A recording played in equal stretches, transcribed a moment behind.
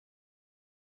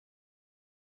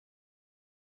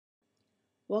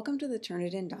Welcome to the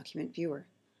Turnitin Document Viewer.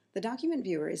 The Document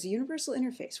Viewer is a universal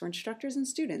interface where instructors and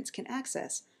students can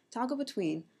access, toggle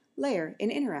between, layer, and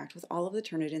interact with all of the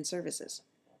Turnitin services.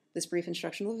 This brief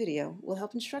instructional video will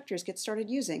help instructors get started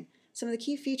using some of the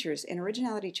key features in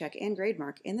Originality Check and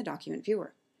Grademark in the Document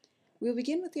Viewer. We will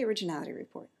begin with the Originality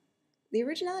Report. The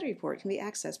Originality Report can be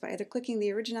accessed by either clicking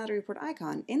the Originality Report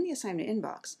icon in the assignment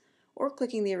inbox or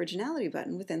clicking the Originality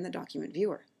button within the Document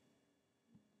Viewer.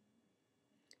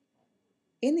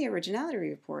 In the Originality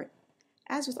Report,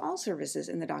 as with all services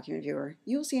in the Document Viewer,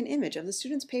 you will see an image of the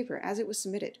student's paper as it was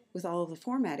submitted, with all of the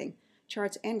formatting,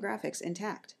 charts, and graphics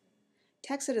intact.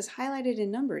 Text that is highlighted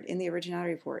and numbered in the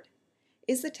Originality Report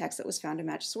is the text that was found to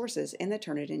match sources in the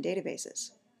Turnitin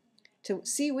databases. To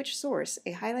see which source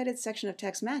a highlighted section of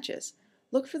text matches,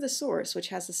 look for the source which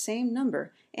has the same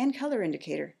number and color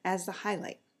indicator as the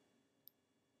highlight.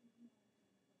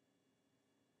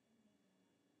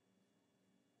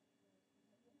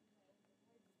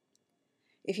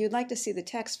 If you would like to see the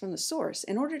text from the source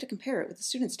in order to compare it with the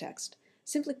student's text,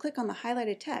 simply click on the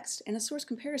highlighted text and a source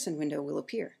comparison window will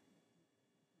appear.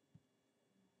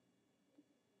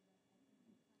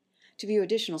 To view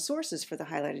additional sources for the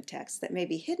highlighted text that may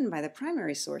be hidden by the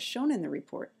primary source shown in the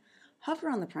report, hover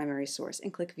on the primary source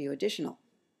and click View Additional.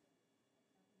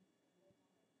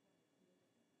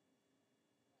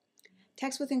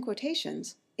 Text within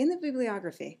quotations, in the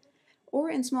bibliography, or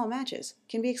in small matches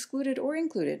can be excluded or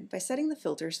included by setting the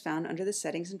filters found under the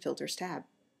Settings and Filters tab.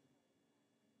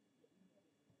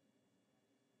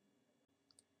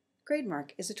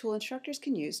 Grademark is a tool instructors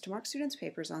can use to mark students'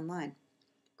 papers online.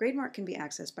 Grademark can be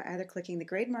accessed by either clicking the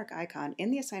Grademark icon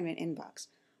in the assignment inbox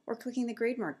or clicking the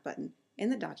Grademark button in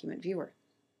the Document Viewer.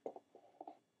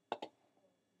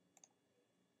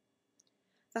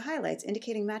 The highlights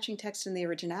indicating matching text in the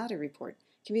Originality Report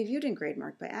can be viewed in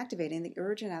Grademark by activating the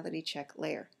Originality Check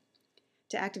layer.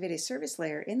 To activate a service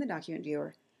layer in the Document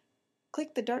Viewer,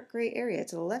 click the dark gray area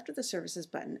to the left of the Services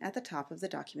button at the top of the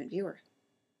Document Viewer.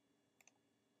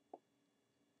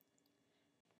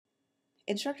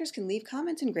 Instructors can leave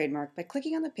comments in Grademark by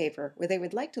clicking on the paper where they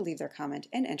would like to leave their comment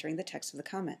and entering the text of the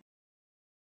comment.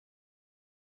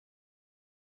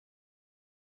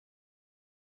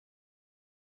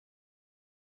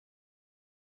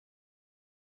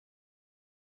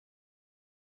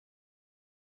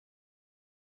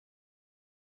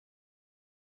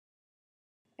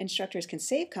 Instructors can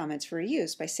save comments for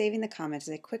reuse by saving the comment as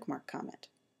a quick mark comment.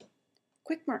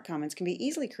 Quick mark comments can be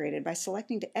easily created by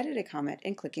selecting to edit a comment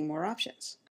and clicking More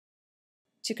Options.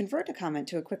 To convert a comment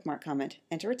to a quick mark comment,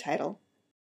 enter a title,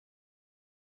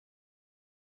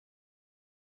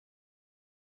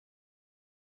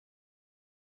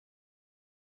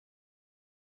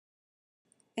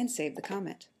 and save the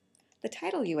comment. The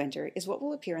title you enter is what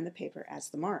will appear in the paper as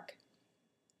the mark.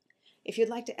 If you'd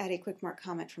like to add a quick mark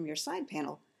comment from your side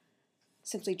panel,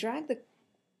 simply drag the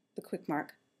quick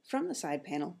mark from the side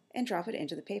panel and drop it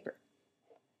into the paper.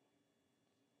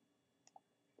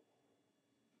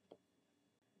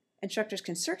 Instructors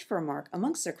can search for a mark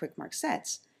amongst their quick mark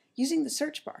sets using the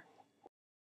search bar.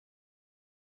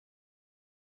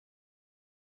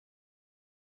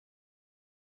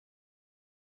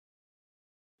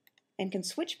 And can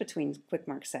switch between quick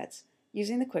mark sets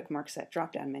using the quick mark set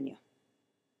drop-down menu.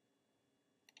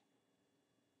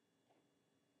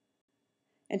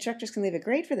 Instructors can leave a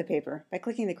grade for the paper by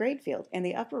clicking the grade field in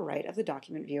the upper right of the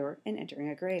Document Viewer and entering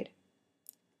a grade.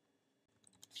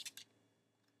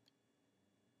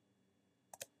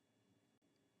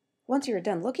 Once you are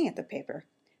done looking at the paper,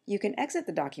 you can exit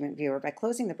the Document Viewer by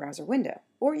closing the browser window,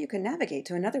 or you can navigate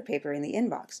to another paper in the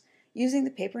inbox using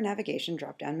the Paper Navigation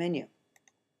drop-down menu.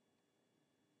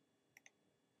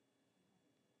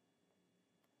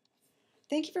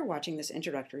 Thank you for watching this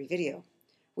introductory video.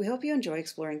 We hope you enjoy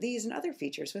exploring these and other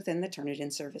features within the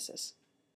Turnitin services.